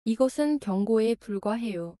이것은 경고에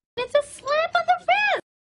불과해요. It's a slap on the wrist.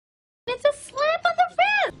 It's a slap on the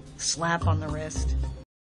wrist. Slap on the wrist.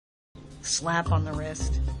 Slap on the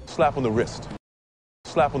wrist. Slap on the wrist.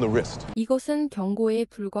 Slap on the wrist. 이것은 경고에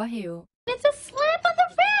불과해요. It's a slap on the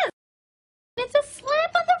wrist. It's a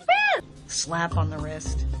slap on the wrist. Slap on the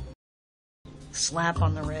wrist. Slap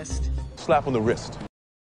on the wrist. Slap on the wrist.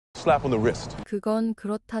 Slap on the wrist. 그건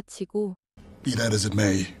그렇다 치고 Be that as it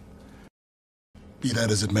may. Be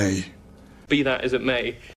that as it may. Be that as it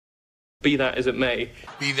may. Be that as it may.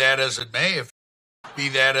 Be that as it may. Be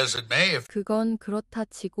that as it may. 그건 그렇다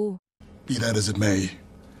치고 Be that as it may.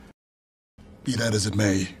 Be that as it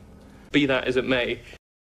may. Be that as it may.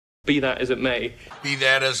 Be that as it may. Be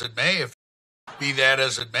that as it may. Be that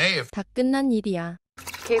as it may. 다 끝난 일이야.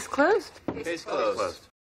 Case closed. Case closed.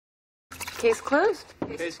 Case closed.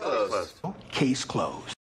 Case closed. Case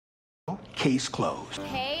closed. Case closed.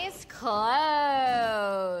 Case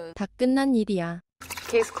closed. 다 끝난 일이야.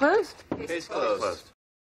 Case closed. Case closed.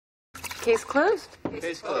 Case closed.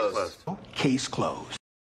 Case closed. Case closed.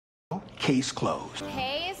 Case closed.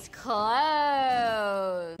 Case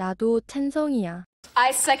closed. 나도 찬성이야.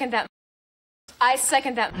 I second that. I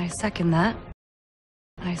second that. I second that.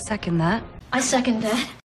 I second that. I second that.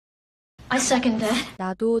 I second that.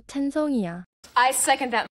 나도 찬성이야. I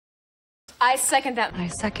second that. I second that. I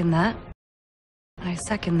second that. I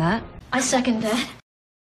second that. I second that.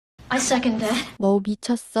 I second that. 뭐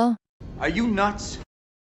미쳤어? Are you nuts?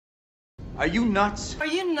 Are you nuts? Are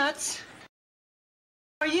you nuts?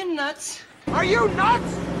 Are you nuts? Are you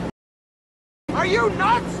nuts? Are you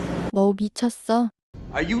nuts? 뭐 미쳤어?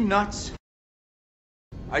 Are you nuts?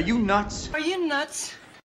 Are you nuts? Are you nuts?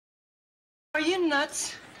 Are you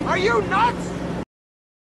nuts? Are you nuts?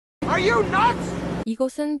 Are you nuts?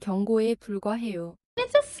 이것은 경고에 불과해요.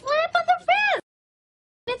 It's a slap on the wrist.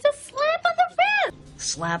 It's a slap on the wrist.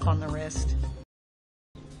 Slap on the wrist.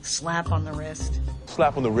 Slap on the wrist.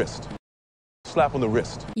 Slap on the wrist. Slap on the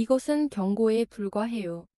wrist. 이것은 경고에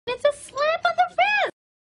불과해요. It's a slap on the wrist.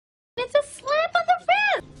 It's a slap on the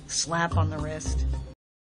wrist. Slap on the wrist.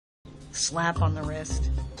 Slap on the wrist.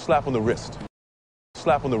 Slap on the wrist.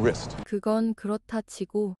 Slap on the wrist. 그건 그렇다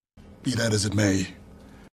치고 Be that as it may.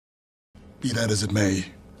 Be that as it may.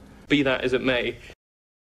 Be that as it may.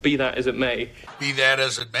 Be that as it may. Be that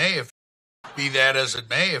as it may. Be that as it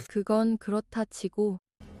may. 그건 그렇다 치고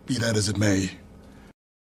Be that as it may.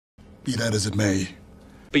 Be that as it may.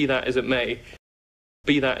 Be that as it may.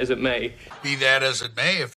 Be that as it may. Be that as it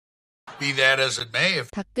may. Be that as it may.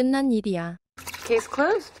 다 끝난 일이야. Case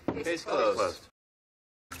closed. Case closed.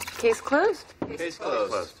 Case closed. Case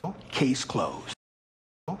closed. Case closed.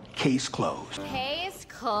 Case closed. Case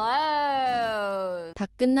closed. 다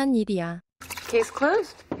끝난 일이야. Case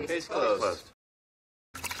closed. Case closed.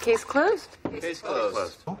 Case closed. Case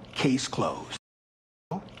closed. Case closed.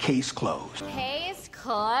 Case closed. Case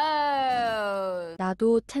closed.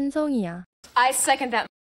 나도 찬성이야. I second that.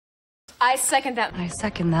 I second that. I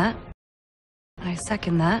second that. I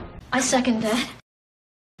second that. I second that.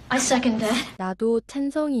 I second that. 나도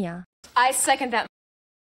찬성이야. I second that.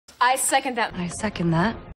 I second that. I second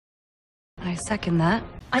that. I second that.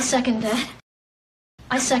 I second that.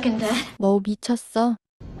 I second that. 뭐 미쳤어?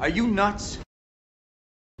 Are you nuts?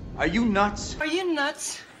 Are you nuts? Are you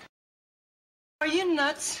nuts? Are you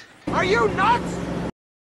nuts? Are you nuts?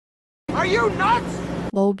 Are you nuts?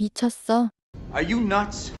 뭐 미쳤어? Are you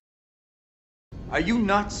nuts? Are you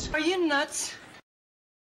nuts? Are you nuts?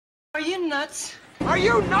 Are you nuts? Are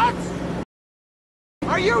you nuts?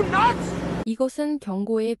 Are you nuts? 이것은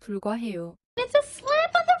경고에 불과해요. It's a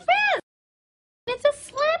slap on the wrist. It's a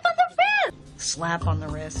slap on the wrist. Slap on the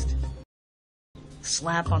wrist.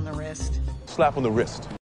 Slap on the wrist. Slap on the wrist.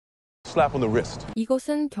 Slap on the wrist.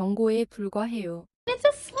 이것은 경고에 불과해요. It's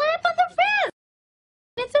a slap on the wrist.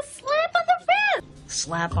 It's a slap on the wrist.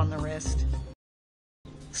 Slap on the wrist.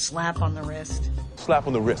 Slap on the wrist. Slap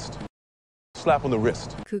on the wrist. Slap on the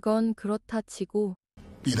wrist. 그건 그렇다 치고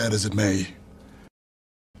Be that as it may.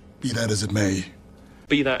 Be that as it may.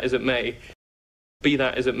 Be that as it may. Be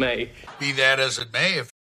that as it may. Be that as it may.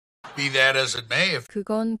 Be that as it may.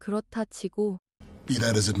 그건 그렇다 치고 Be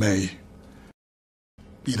that as it may.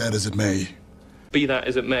 Be that as it may. Be that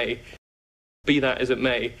as it may. Be that as it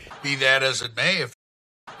may. Be that as it may.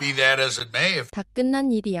 Be that as it may. 다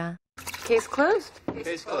끝난 일이야. Case closed.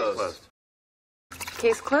 Case closed.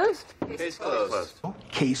 Case closed. Case closed.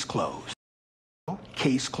 Case closed.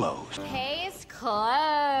 Case closed. Case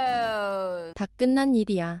closed. 다 끝난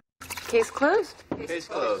일이야. Case closed. Case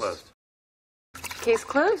closed. Case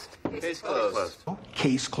closed. Case closed.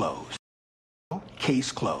 Case closed.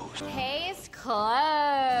 Case closed. Case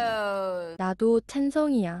closed. 나도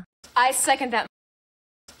찬성이야. I second that.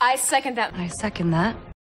 I second that. I second that.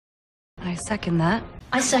 I second that.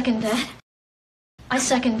 I second that. I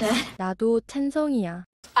second that. 나도 찬성이야.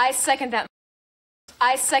 I second that.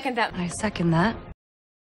 I second that. I second that.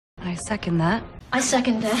 I second that. I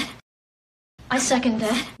second that. I second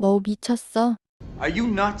that. 뭐 미쳤어? Are you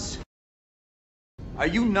nuts? Are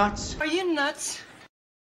you nuts? Are you nuts?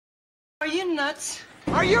 Are you nuts?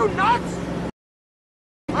 Are you nuts?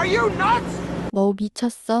 Are you nuts? 뭐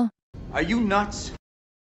미쳤어? Are you nuts?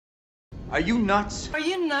 Are you nuts? Are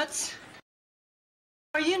you nuts?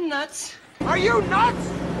 Are you nuts? Are you nuts?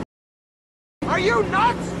 Are you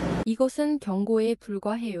nuts? 이것은 경고에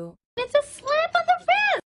불과해요. It's a slap on the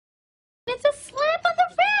wrist. It's a slap on the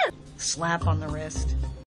wrist. Slap on the wrist.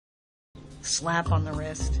 Slap on the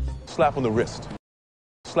wrist. Slap on the wrist.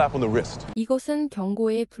 Slap on the wrist. 이것은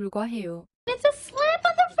경고에 불과해요. It's a slap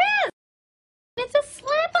on the wrist. It's a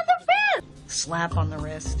slap on the wrist. Slap on the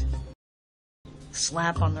wrist.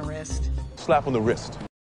 Slap on the wrist. Slap on the wrist.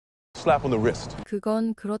 Slap on the wrist.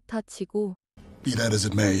 그건 그렇다 치고 Be that as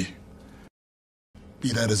it may.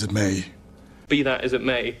 Be that as it may. Be that as it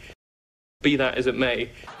may. Be that as it may.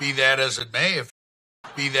 Be that as it may, if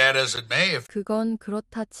be that as it may, if 그건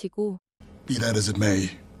그렇다 치고 Be that as it may.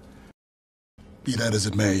 Be that as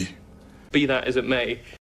it may. Be that as it may.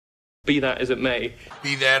 Be that as it may.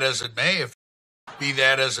 be that as it may, if be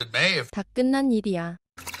that as it may, if 다 끝난 일이야.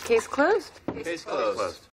 Case closed. Case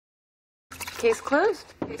closed. Case closed.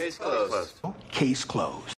 Case closed. Case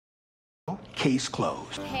closed. Case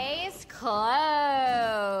closed. Case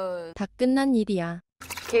closed. 다 끝난 일이야.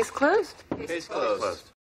 Case closed. Case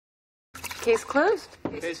closed. Case closed.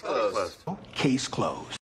 Case closed. Case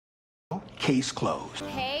closed. Case closed.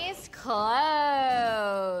 Case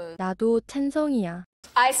closed. 나도 찬성이야.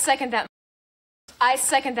 I second that. I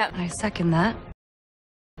second that. I second that.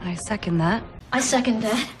 I second that. I second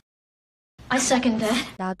that. I second that.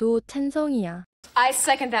 나도 찬성이야. I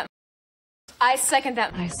second that. I second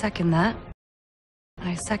that. I second that.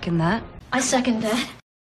 I second that. I second that.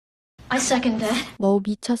 I second that. 뭐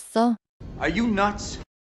미쳤어? Are you nuts?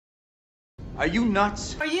 Are you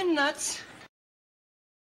nuts? Are you nuts?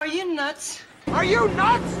 Are you nuts? Are you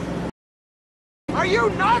nuts? Are you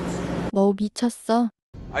nuts? 뭐 미쳤어?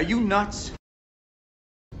 Are you nuts?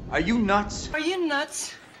 Are you nuts? Are you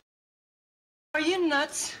nuts? Are you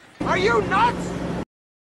nuts? Are you nuts?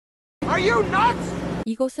 Are you nuts?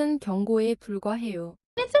 이것은 경고에 불과해요.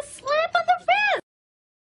 It's a slap on the wrist.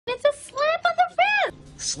 It's a slap on the wrist.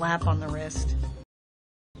 Slap on the wrist.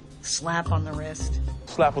 Slap on the wrist.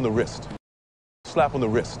 Slap on the wrist. Slap on the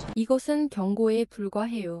wrist. 이것은 경고에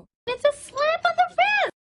불과해요. It's a slap on the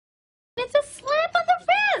wrist. It's a slap on the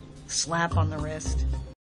wrist. Slap on the wrist.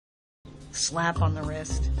 Slap on the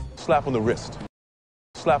wrist. Slap on the wrist.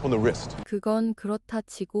 Slap on the wrist. 그건 그렇다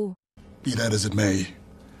치고 Be that as it may.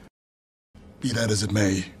 Be that as it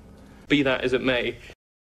may. Be that as it may.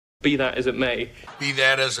 Be that as it may. be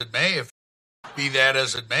that as it may, if be that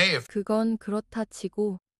as it may, if 그건 그렇다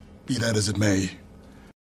치고 Be that as it may.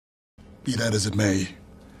 Be that as it may.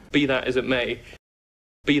 Be that as it may.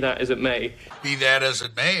 Be that as it may. be that as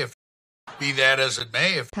it may, if be that as it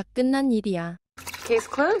may, if 다 끝난 일이야. Case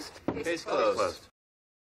closed. Case closed.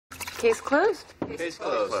 Case closed. Case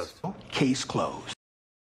closed. Case closed.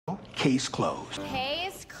 Case closed.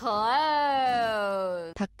 Case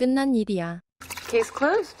closed. 다 끝난 일이야. Case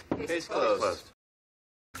closed. Case closed.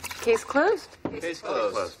 Case closed. Case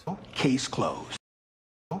closed. Case closed.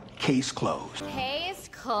 Case closed. Case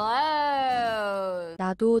closed.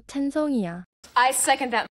 나도 찬성이야. I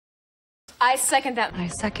second that. I second that. I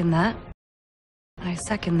second that. I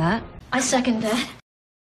second that. I second that.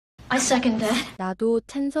 I second that. 나도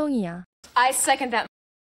찬성이야. I second that.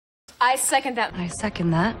 I second that. I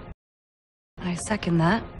second that. I second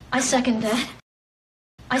that. I second that.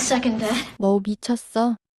 I second that. 뭐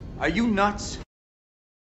미쳤어? Are you nuts?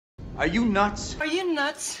 Are you nuts? Are you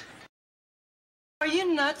nuts? Are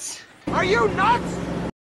you nuts? Are you nuts?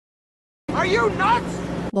 Are you nuts?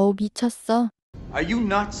 뭐 미쳤어? Are you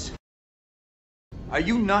nuts? Are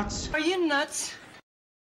you nuts? Are you nuts?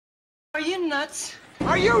 Are you nuts?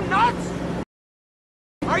 Are you nuts?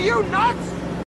 Are you nuts?